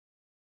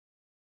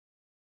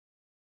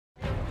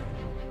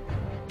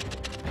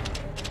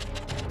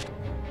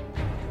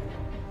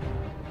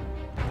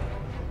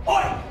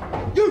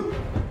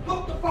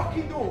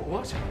Oh,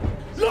 what?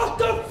 Lock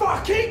the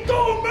fucking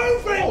door!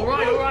 Move it! All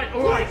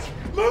right.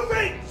 Move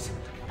it!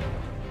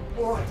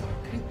 All right,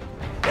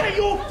 get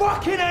your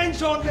fucking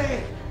hands on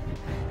there!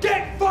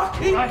 Get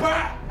fucking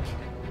back!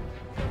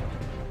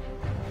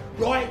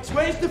 Right,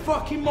 where's the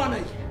fucking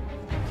money?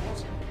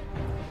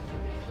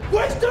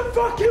 Where's the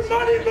fucking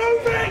money?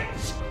 Move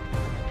it!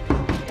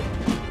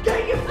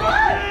 Get your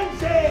fucking hands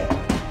here!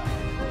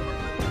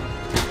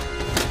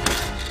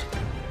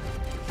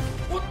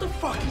 What the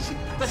fuck is it?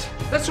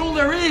 That's all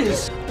there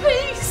is.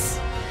 Please,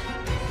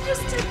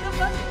 just take the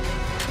money.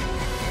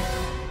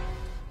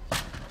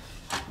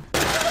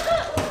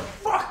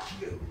 Fuck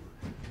you!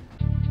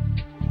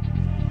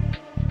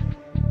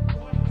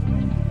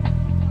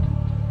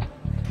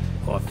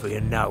 I fear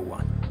no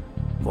one.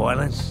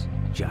 Violence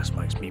just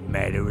makes me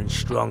madder and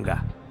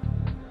stronger.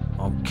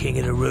 I'm king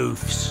of the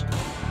roofs,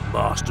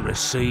 master of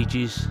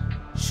sieges,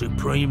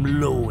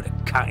 supreme lord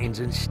of cuttings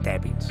and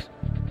stabbings,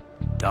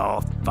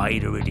 Darth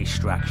Vader of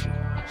destruction,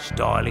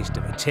 stylist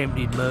of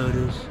attempted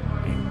murders,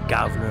 and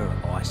governor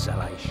of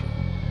isolation.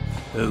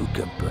 Who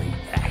can beat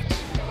that?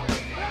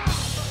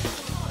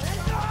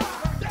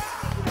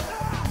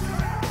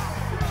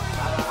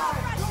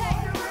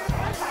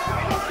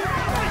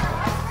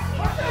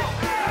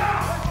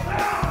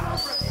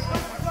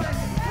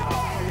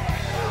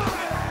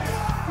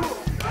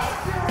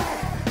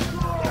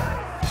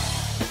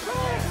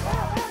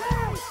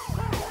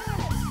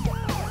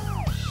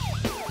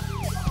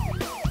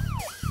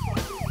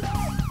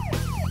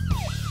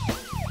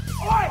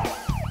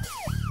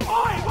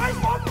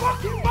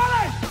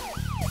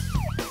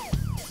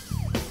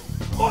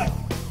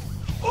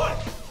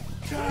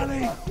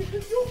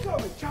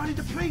 Charlie,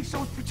 the police! I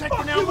was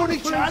protecting our money,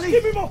 Charlie!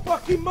 Give me my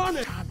fucking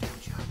money! Calm down,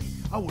 Charlie.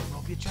 I wouldn't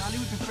rob you, Charlie.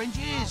 We've been friends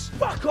years.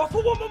 Fuck off! I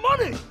want my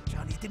money!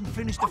 Charlie, didn't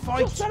finish the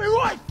fight. Charlie,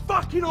 right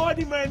fucking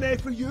hiding man there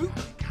for you!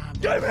 Calm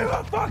down. Give me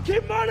my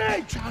fucking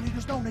money! Charlie,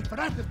 there's no need for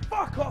that.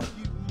 Fuck off,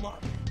 you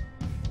mutt!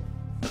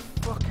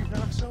 Fucking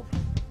asshole!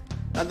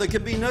 And there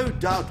can be no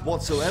doubt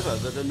whatsoever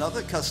that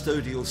another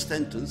custodial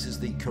sentence is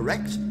the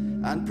correct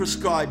and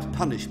prescribed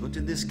punishment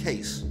in this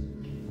case.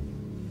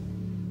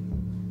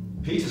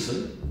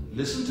 Peterson,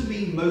 listen to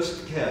me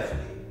most carefully.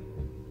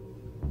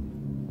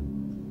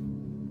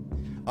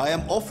 I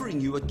am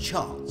offering you a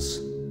chance,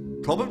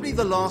 probably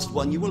the last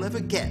one you will ever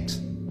get.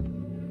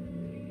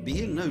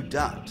 Be in no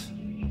doubt,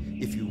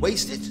 if you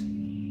waste it,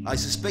 I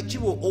suspect you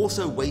will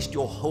also waste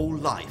your whole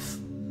life.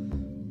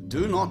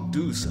 Do not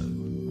do so.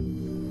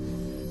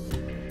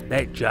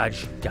 That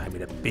judge gave me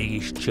the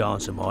biggest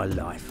chance of my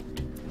life.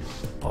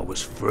 I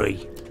was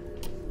free.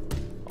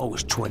 I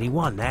was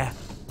 21 now.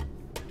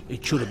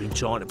 It should have been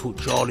time to put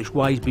childish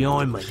ways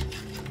behind me.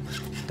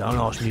 Don't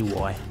ask me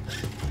why,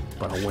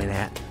 but I went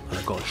out and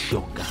I got a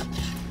shotgun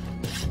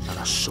and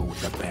I sawed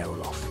the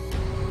barrel off.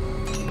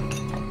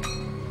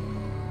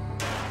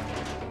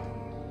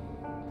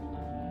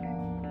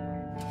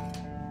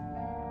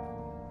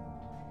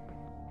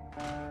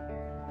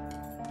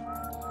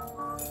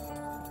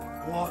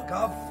 Right,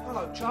 Gov.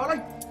 Hello,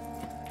 Charlie.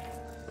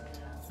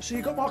 So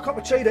you got my cup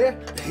of tea there?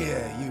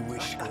 Yeah, you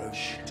wish,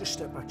 Scrooge. Just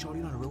step back, Charlie.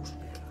 You know the rules.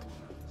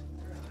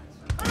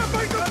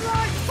 Make the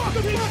blade! Fuck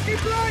the fucking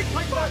blade!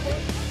 Take that!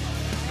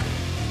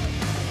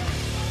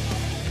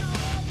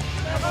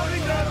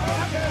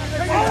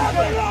 I'm a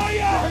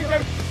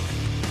liar!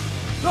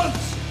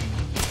 Lunch!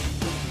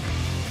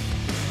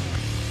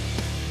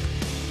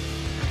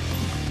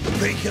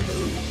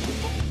 Peekaboo!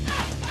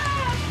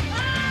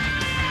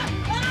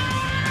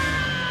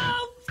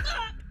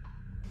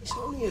 It's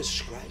only a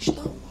scratch,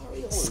 don't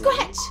worry.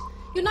 Scratch?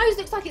 Your nose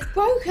looks like it's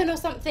broken or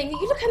something.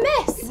 You look a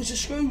mess. It was the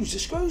screws. The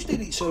screws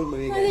did it to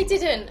me. No, they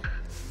didn't.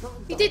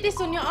 You did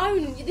this on your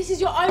own. This is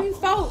your own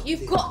fault.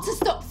 You've got to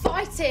stop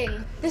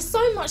fighting. There's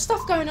so much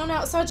stuff going on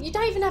outside. You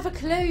don't even have a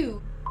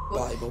clue.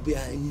 Babe, I'll be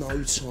out in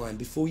no time.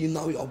 Before you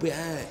know it, I'll be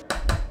out.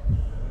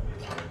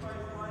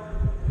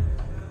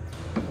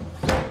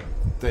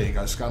 There you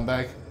go,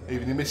 scumbag.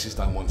 Even your missus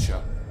don't want you.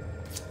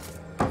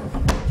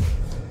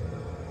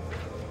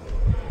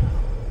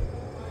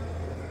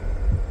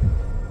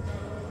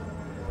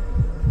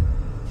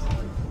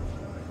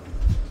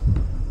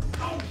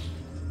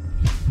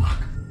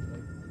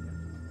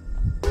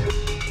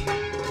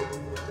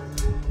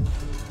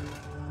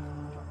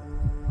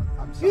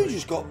 You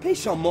just got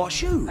piss on my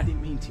shoe. I didn't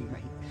mean to,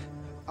 mate.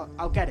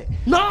 I'll get it.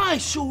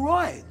 Nice, all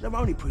right. They're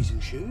only prison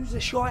shoes.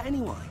 They're shite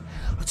anyway.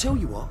 I'll tell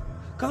you what.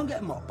 Go and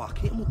get a mop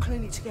bucket and we'll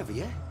clean it together,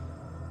 yeah?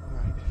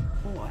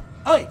 All right.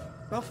 All right. Hey,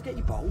 don't forget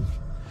your bowl.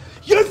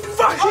 You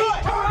fucking...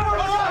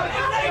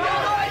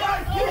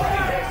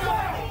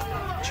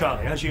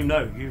 Charlie, as you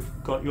know, you've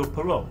got your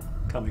parole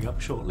coming up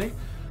shortly,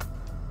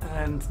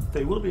 and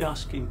they will be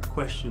asking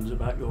questions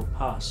about your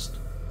past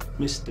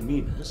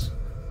misdemeanors.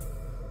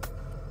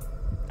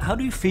 How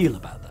do you feel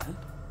about that?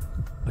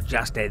 I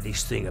just had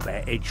this thing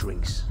about edge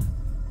rings.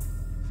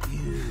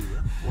 You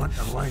want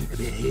to learn to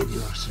behave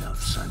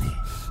yourself, sonny.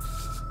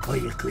 Or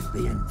you could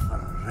be in for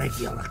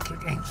regular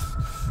kicking.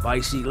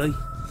 Basically,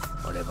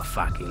 I never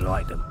fucking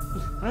liked them.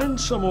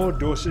 And some more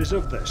doses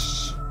of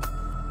this.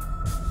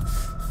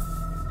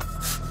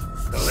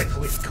 The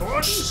liquid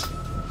cords?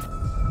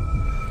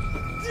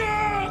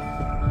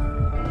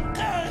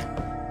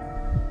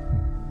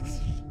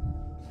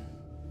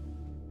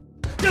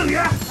 Do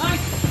ya?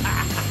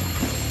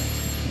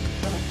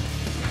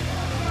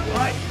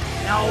 Right,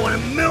 now I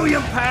want £1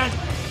 million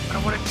and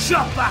I want a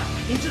chopper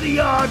into the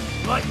yard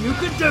like you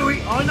can do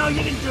it. I know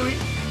you can do it.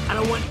 And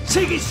I want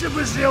tickets to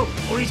Brazil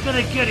or he's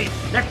gonna get it.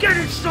 Now get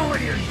it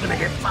sorted or he's gonna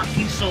get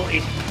fucking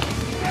sorted.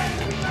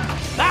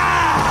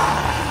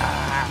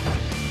 Ah!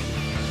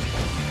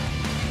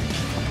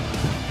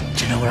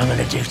 Do you know what I'm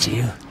gonna do to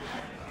you?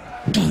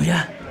 Do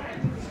ya?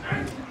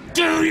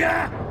 Do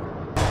ya?